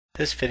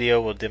This video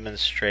will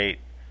demonstrate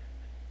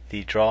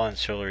the Draw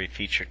Ancillary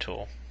Feature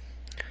Tool.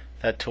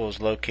 That tool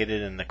is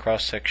located in the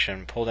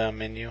cross-section pull-down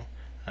menu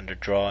under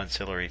Draw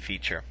Ancillary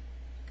Feature.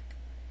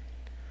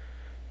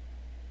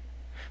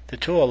 The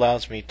tool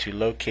allows me to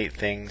locate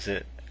things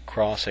that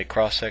cross a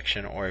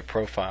cross-section or a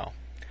profile.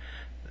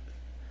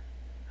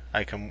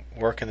 I can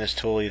work in this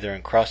tool either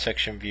in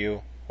cross-section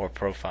view or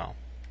profile.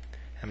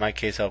 In my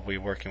case, I'll be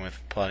working with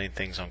plotting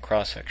things on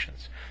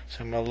cross-sections.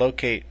 So I'm going to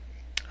locate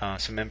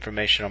some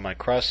information on my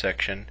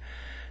cross-section.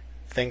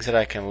 Things that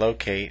I can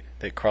locate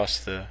that cross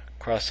the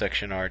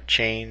cross-section are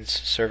chains,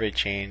 survey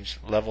chains,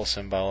 level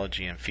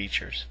symbology, and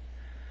features.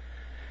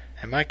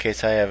 In my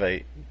case, I have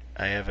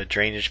a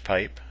drainage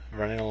pipe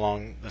running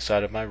along the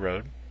side of my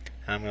road,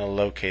 and I'm going to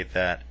locate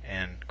that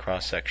in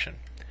cross-section.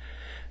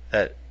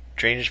 That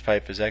drainage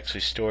pipe is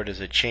actually stored as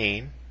a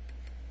chain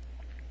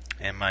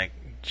in my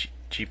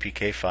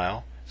GPK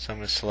file, so I'm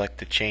going to select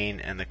the chain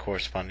and the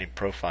corresponding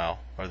profile,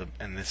 or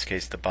in this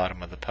case the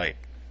bottom of the pipe.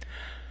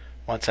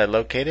 Once I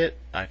locate it,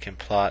 I can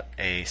plot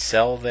a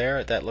cell there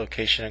at that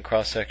location in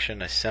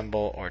cross-section, a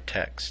symbol, or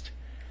text.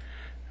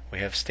 We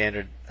have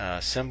standard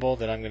symbol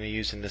that I'm going to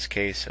use in this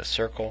case, a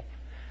circle,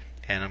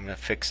 and I'm going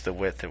to fix the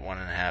width at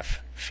 1.5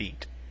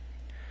 feet.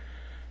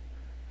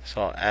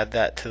 So I'll add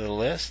that to the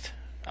list.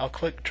 I'll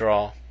click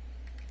Draw,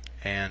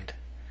 and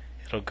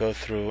it'll go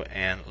through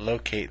and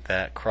locate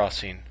that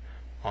crossing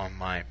on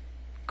my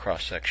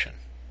cross-section.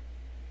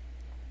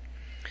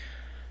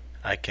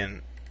 I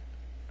can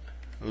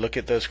look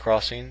at those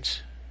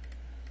crossings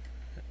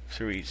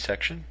through each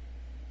section.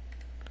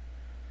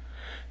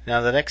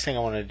 Now the next thing I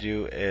want to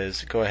do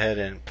is go ahead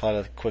and plot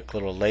a quick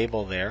little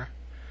label there.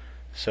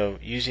 So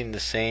using the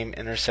same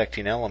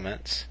intersecting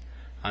elements,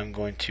 I'm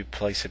going to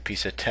place a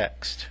piece of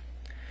text.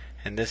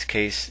 In this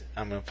case,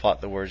 I'm going to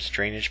plot the words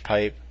drainage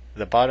pipe,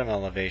 the bottom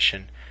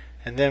elevation,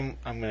 and then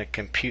I'm going to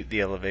compute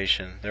the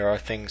elevation. There are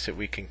things that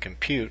we can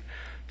compute.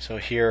 So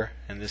here,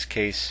 in this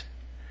case,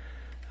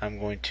 I'm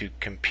going to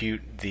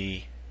compute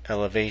the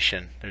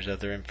elevation. There's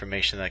other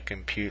information that I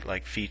compute,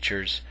 like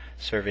features,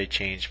 survey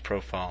change,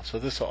 profile. So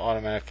this will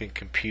automatically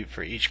compute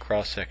for each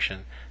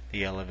cross-section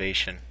the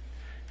elevation,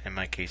 in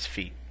my case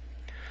feet.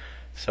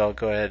 So I'll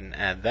go ahead and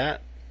add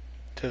that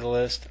to the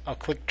list. I'll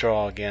click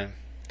Draw again,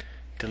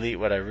 delete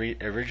what I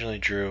originally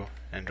drew,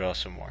 and draw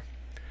some more.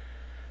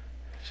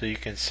 So you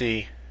can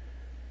see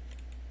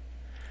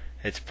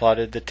it's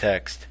plotted the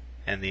text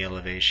and the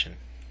elevation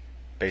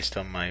based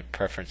on my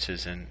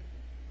preferences in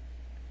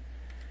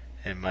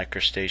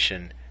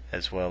MicroStation,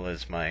 as well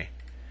as my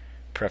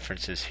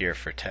preferences here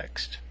for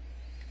text.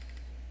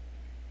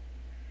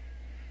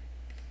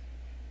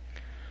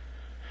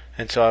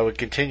 And so I would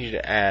continue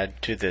to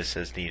add to this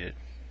as needed.